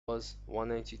was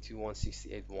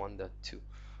 192.168.1.2.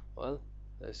 Well,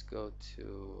 let's go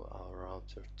to our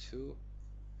router 2,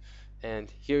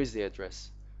 and here's the address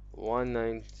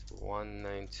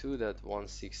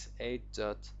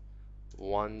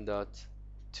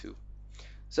 192.168.1.2.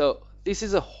 So this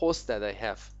is a host that I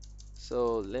have.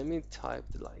 So let me type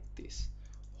like this: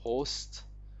 host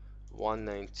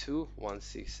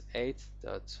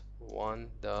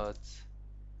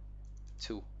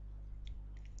 192.168.1.2.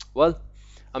 Well,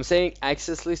 I'm saying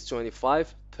access list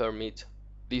 25 permit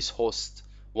this host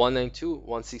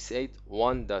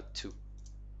 192.168.1.2.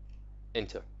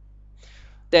 Enter.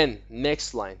 Then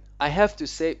next line, I have to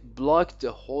say block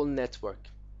the whole network.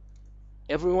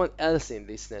 Everyone else in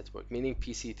this network, meaning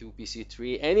PC2,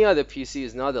 PC3, any other PC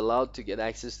is not allowed to get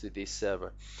access to this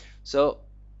server. So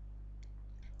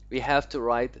we have to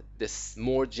write this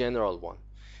more general one.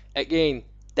 Again,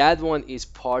 that one is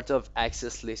part of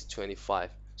access list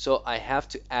 25. So I have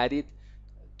to add it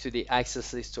to the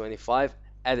access list 25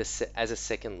 as a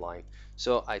second line.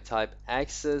 So I type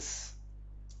access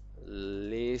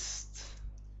list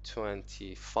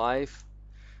 25.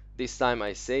 This time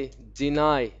I say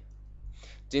deny.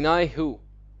 Deny who?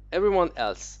 Everyone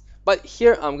else. But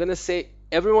here I'm gonna say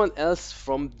everyone else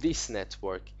from this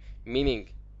network, meaning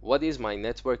what is my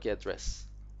network address?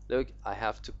 Look, I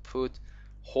have to put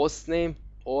host name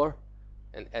or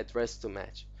an address to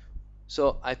match.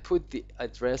 So I put the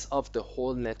address of the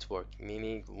whole network,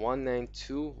 meaning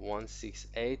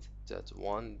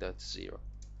 192.168.1.0.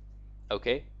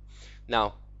 Okay,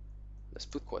 now let's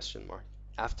put question mark.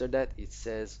 After that it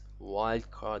says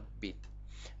wildcard bit.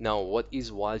 Now what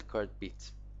is wildcard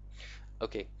bit?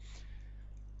 Okay,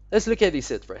 let's look at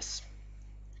this address.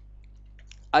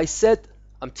 I said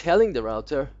I'm telling the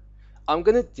router I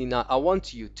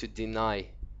want you to deny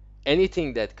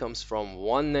anything that comes from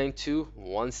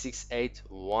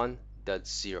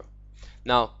 192.168.1.0.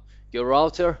 Now your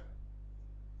router,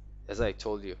 as I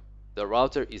told you, the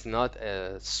router is not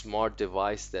a smart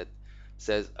device that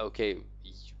says, okay,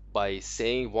 by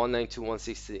saying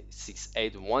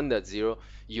 192.168.1.0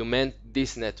 you meant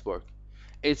this network.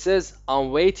 It says I'm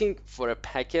waiting for a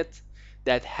packet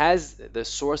that has the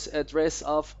source address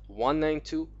of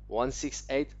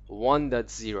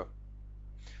 192.168.1.0.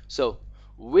 So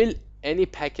will any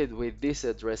packet with this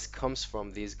address comes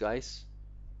from these guys?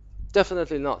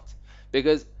 Definitely not,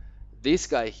 because this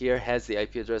guy here has the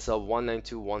IP address of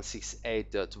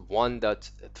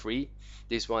 192.168.1.3.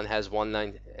 This one has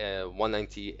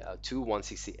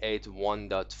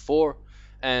 192.168.1.4,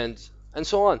 and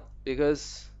so on.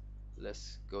 Because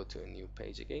let's go to a new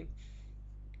page again.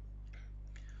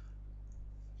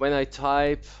 When I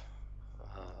type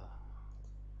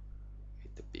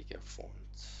with the bigger font,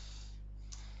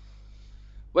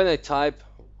 when I type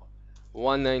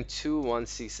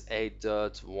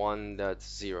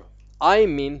 192.168.1.0, I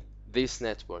mean this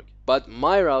network, but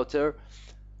my router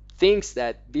thinks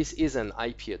that this is an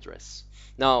IP address.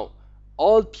 Now,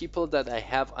 all people that I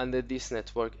have under this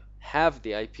network have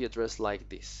the IP address like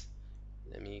this.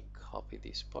 Let me copy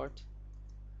this part.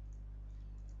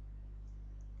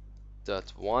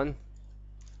 .1,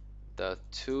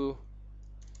 .2,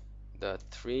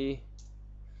 .3,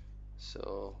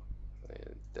 so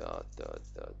dot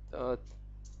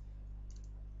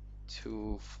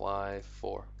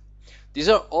 254. These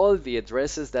are all the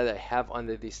addresses that I have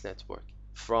under this network,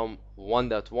 from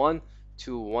 1.1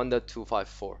 to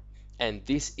 1.254, and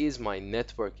this is my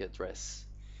network address.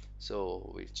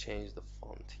 So we change the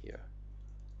font here.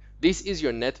 This is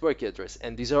your network address,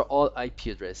 and these are all IP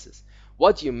addresses.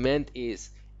 What you meant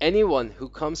is anyone who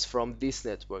comes from this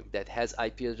network that has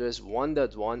IP address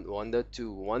 1.1, 1.2,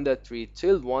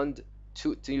 1.3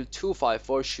 till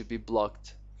 254 should be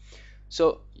blocked.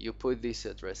 So you put this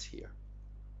address here,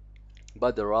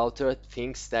 but the router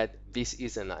thinks that this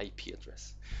is an IP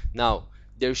address. Now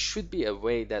there should be a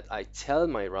way that I tell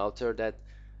my router that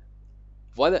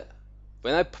when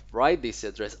I write this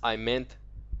address, I meant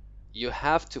you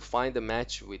have to find a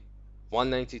match with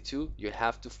 192, you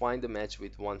have to find a match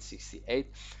with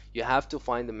 168, you have to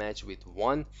find a match with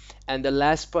 1, and the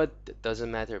last part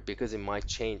doesn't matter because it might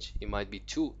change. It might be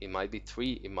 2, it might be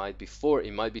 3, it might be 4,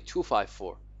 it might be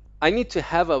 254. I need to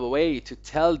have a way to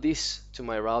tell this to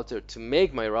my router, to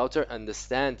make my router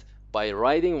understand by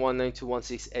writing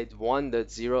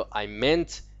 192.168.1.0 I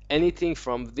meant anything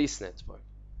from this network.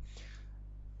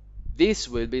 This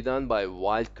will be done by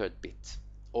wildcard bit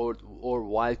or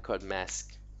wildcard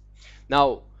mask.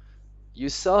 Now you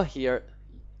saw here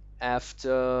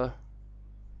after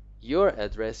your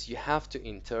address you have to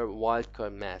enter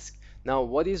wildcard mask. Now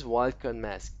what is wildcard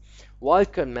mask?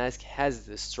 Wildcard mask has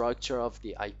the structure of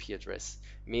the IP address,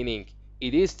 meaning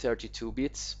It is 32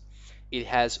 bits. It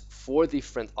has 4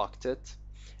 different octets,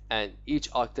 and each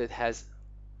octet has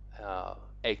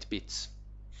 8 bits.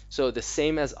 So the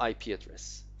same as IP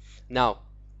address. Now,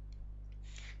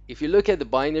 if you look at the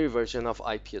binary version of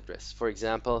IP address, for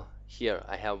example, here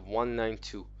I have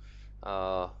 192.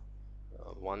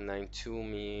 192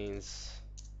 means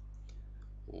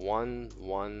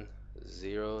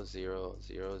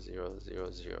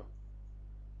 11000000.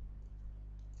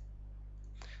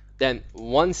 Then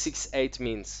 168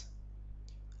 means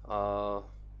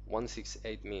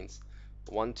 168 means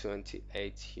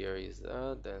 128 here is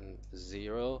then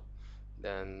 0,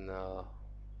 then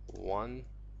 1.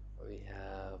 We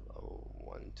have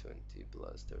 120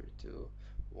 plus 32,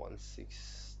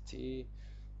 160,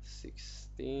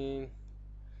 16,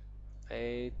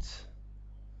 8,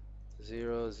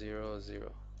 0, 0,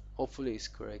 0. Hopefully it's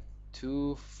correct.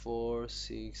 2, 4,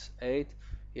 6, 8.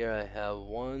 Here I have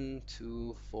 1,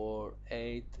 2, 4,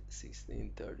 8,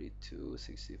 16, 32,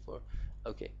 64.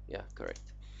 Okay, yeah, correct.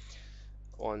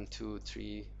 1, 2,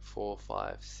 3, 4,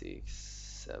 5, 6,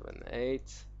 7,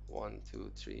 8. 1,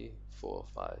 2, 3, 4,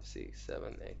 5, 6,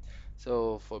 7, 8.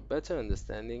 So for better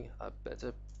understanding, I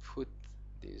better put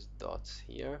these dots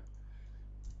here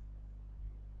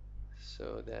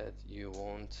so that you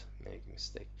won't make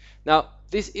mistake. Now,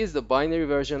 this is the binary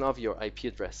version of your IP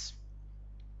address.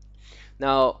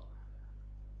 Now,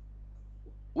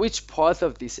 which part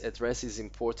of this address is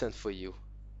important for you?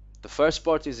 The first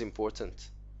part is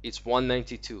important. It's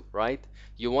 192, right?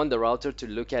 You want the router to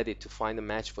look at it to find a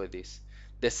match for this.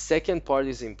 The second part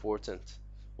is important.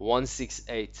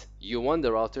 168. You want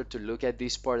the router to look at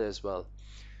this part as well.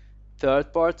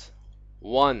 Third part,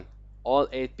 1. All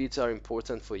 8 bits are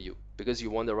important for you because you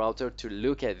want the router to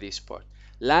look at this part.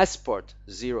 Last part,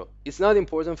 0. It's not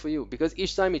important for you because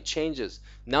each time it changes.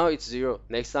 Now it's 0.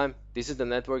 Next time, this is the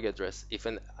network address. If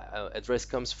an address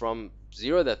comes from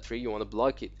 0.3, you want to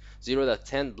block it.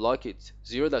 0.10, block it.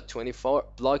 0.24,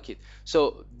 block it.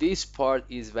 So this part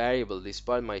is variable. This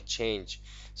part might change.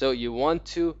 So you want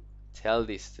to tell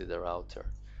this to the router.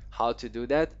 How to do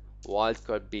that?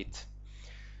 Wildcard bit.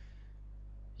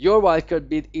 Your wildcard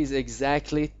bit is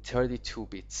exactly 32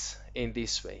 bits in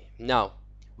this way. Now,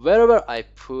 wherever I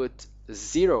put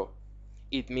 0,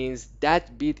 it means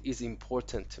that bit is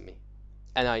important to me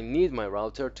and I need my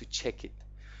router to check it.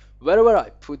 Wherever I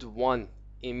put 1,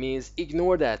 it means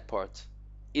ignore that part.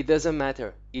 It doesn't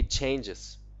matter, it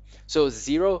changes. So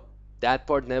 0, that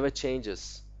part never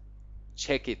changes.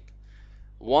 Check it.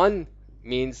 1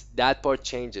 means that part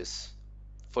changes.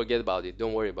 Forget about it,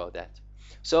 don't worry about that.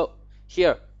 So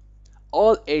here,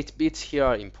 all 8 bits here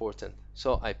are important.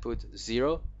 So I put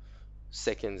 0,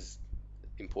 second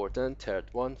important, third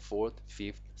one, fourth,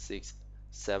 fifth, sixth,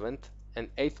 seventh, and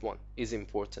eighth one is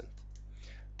important.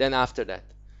 Then after that,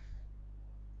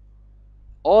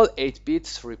 all 8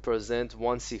 bits represent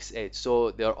 168,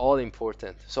 so they're all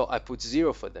important. So I put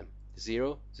 0 for them.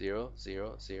 0, 0,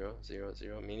 0, 0, 0,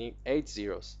 0, meaning 8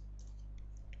 zeros.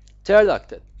 Third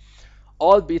octet,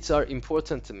 all bits are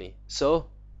important to me. So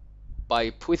by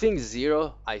putting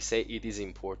 0, I say it is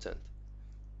important.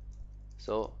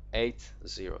 So 8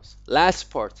 zeros. Last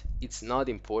part, it's not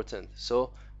important.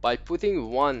 So by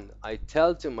putting 1, I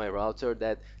tell to my router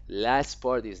that last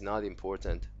part is not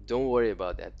important. Don't worry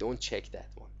about that. Don't check that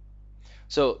one.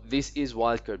 So this is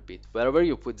wildcard bit. Wherever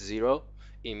you put 0,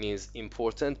 it means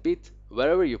important bit.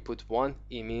 Wherever you put 1,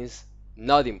 it means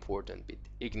not important bit.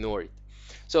 Ignore it.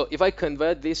 So if I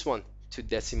convert this one to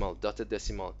decimal, dotted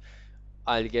decimal,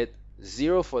 I'll get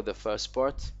 0 for the first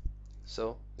part.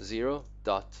 So 0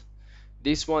 dot.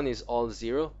 This one is all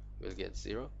 0, we'll get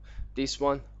 0. This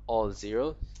one, all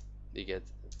 0, you get,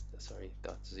 sorry,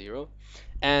 dot 0.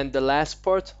 And the last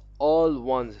part, all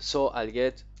 1, so I'll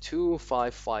get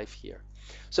 255 here.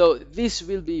 So this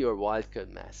will be your wildcard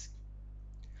mask.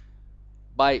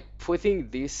 By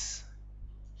putting this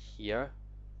here,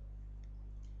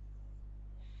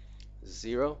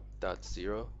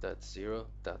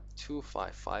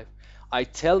 0.0.0.255, I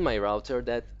tell my router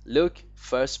that, look,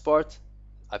 first part,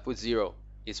 I put 0,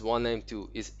 is 192.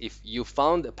 Is if you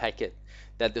found a packet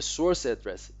that the source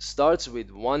address starts with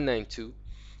 192,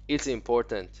 it's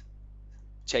important.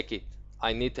 Check it.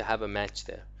 I need to have a match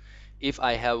there. If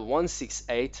I have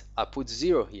 168, I put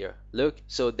 0 here. Look,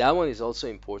 so that one is also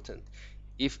important.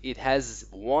 If it has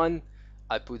 1,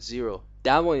 I put 0.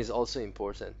 That one is also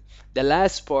important. The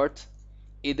last part,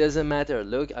 it doesn't matter.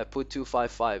 Look, I put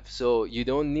 255, so you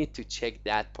don't need to check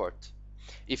that part.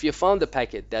 If you found a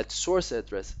packet that source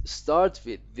address starts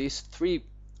with these 3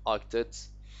 octets,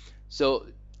 so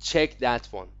check that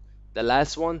one. The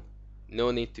last one,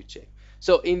 no need to check.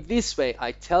 So in this way,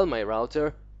 I tell my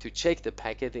router, to check the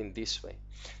packet in this way.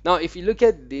 Now, if you look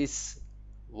at this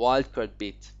wildcard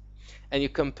bit and you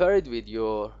compare it with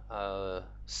your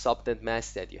subnet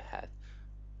mask that you had,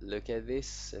 look at this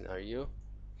scenario.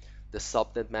 The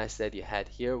subnet mask that you had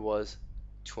here was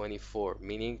 24,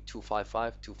 meaning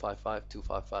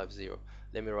 255.255.255.0.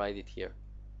 Let me write it here.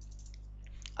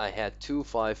 I had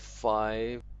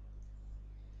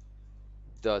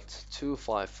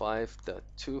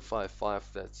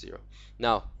 255.255.255.0.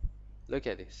 Now, look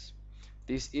at this.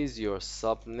 This is your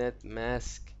subnet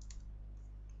mask,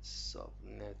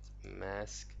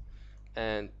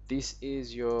 and this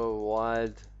is your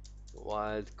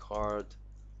wildcard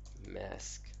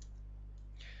mask.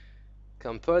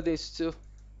 Compare these two.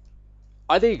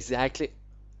 Are they exactly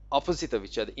opposite of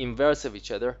each other, inverse of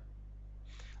each other?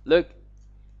 Look,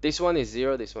 this one is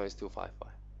 0, this one is 255.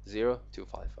 0,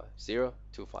 255, 0,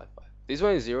 255. This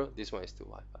one is 0, this one is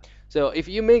 255. So if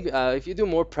you do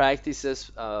more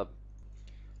practices,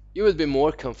 you will be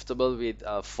more comfortable with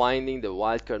finding the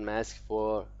wildcard mask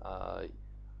for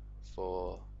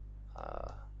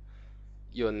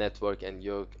your network and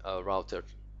your router.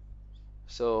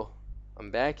 So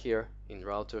I'm back here in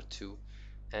router 2,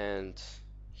 and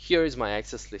here is my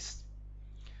access list.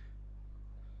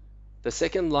 The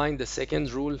second line, the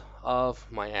second rule of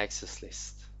my access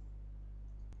list.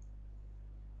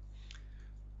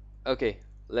 Okay,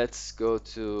 let's go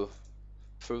to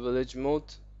privilege mode.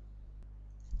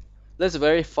 Let's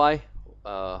verify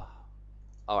our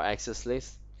access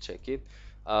list. Check it.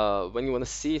 When you want to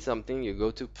see something, you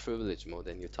go to privilege mode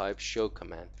and you type show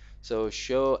command. So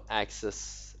show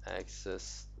access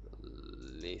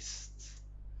list.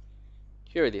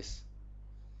 Here it is.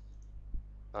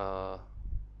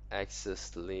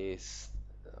 Access list,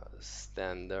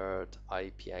 standard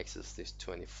IP access list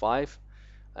 25.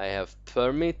 I have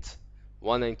permit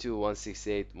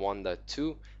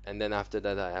 192.168.1.2, and then after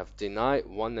that I have deny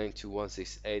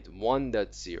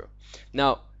 192.168.1.0.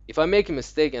 Now, if I make a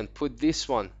mistake and put this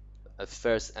one at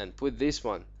first and put this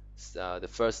one, the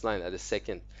first line at the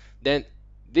second, then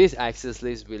this access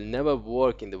list will never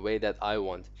work in the way that I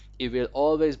want. It will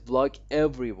always block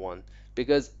everyone,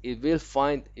 because it will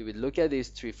look at these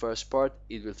three first part,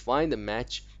 it will find a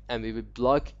match and it will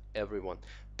block everyone.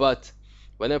 But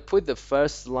when I put the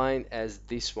first line as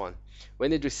this one,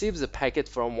 when it receives a packet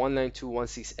from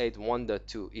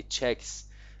 192.168.1.2, it checks,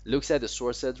 looks at the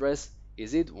source address.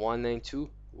 Is it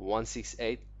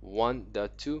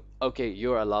 192.168.1.2? Okay,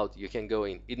 you're allowed, you can go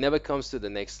in. It never comes to the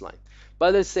next line.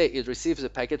 But let's say it receives a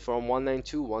packet from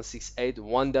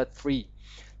 192.168.1.3.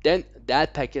 Then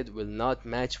that packet will not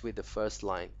match with the first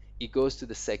line. It goes to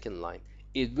the second line.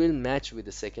 It will match with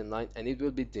the second line and it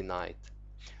will be denied.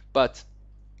 But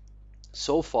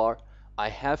so far, I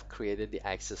have created the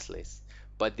access list,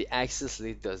 but the access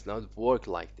list does not work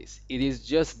like this. It is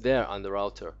just there on the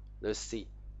router. Let's see.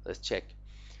 Let's check.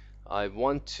 I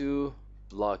want to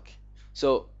block.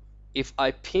 So if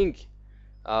I ping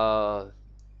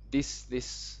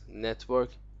this network,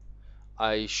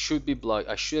 I should be blocked.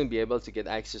 I shouldn't be able to get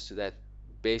access to that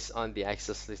based on the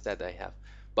access list that I have.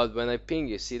 But when I ping,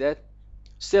 you see that?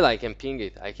 Still, I can ping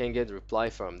it. I can get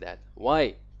reply from that.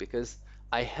 Why? Because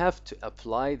I have to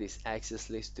apply this access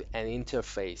list to an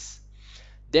interface.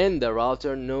 Then the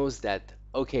router knows that,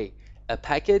 okay, a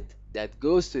packet that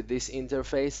goes to this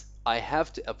interface, I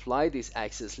have to apply this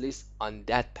access list on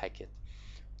that packet.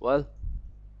 Well,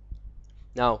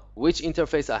 now, which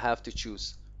interface I have to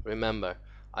choose? Remember,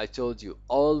 I told you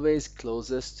always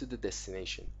closest to the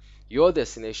destination. Your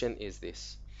destination is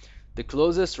this. The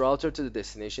closest router to the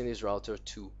destination is router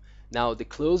 2. Now, the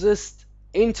closest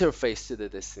interface to the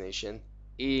destination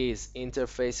is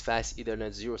interface fast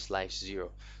Ethernet 0/0.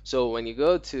 So when you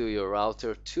go to your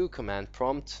router 2 command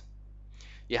prompt,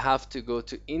 you have to go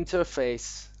to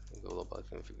interface, global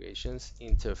configurations,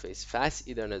 interface fast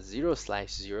Ethernet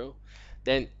 0/0.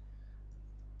 Then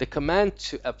the command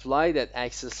to apply that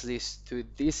access list to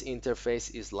this interface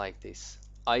is like this: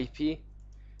 IP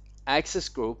access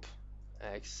group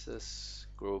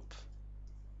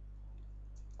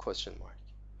question mark.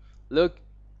 Look,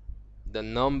 the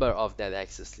number of that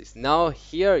access list. Now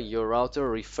here your router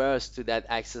refers to that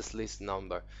access list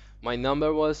number. My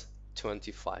number was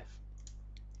 25.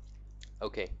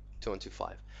 Okay,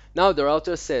 25. Now the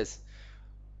router says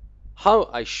how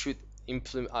I should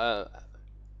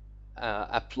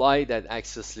apply that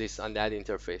access list on that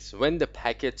interface when the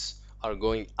packets are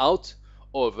going out,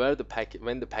 or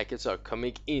when the packets are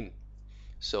coming in.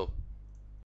 So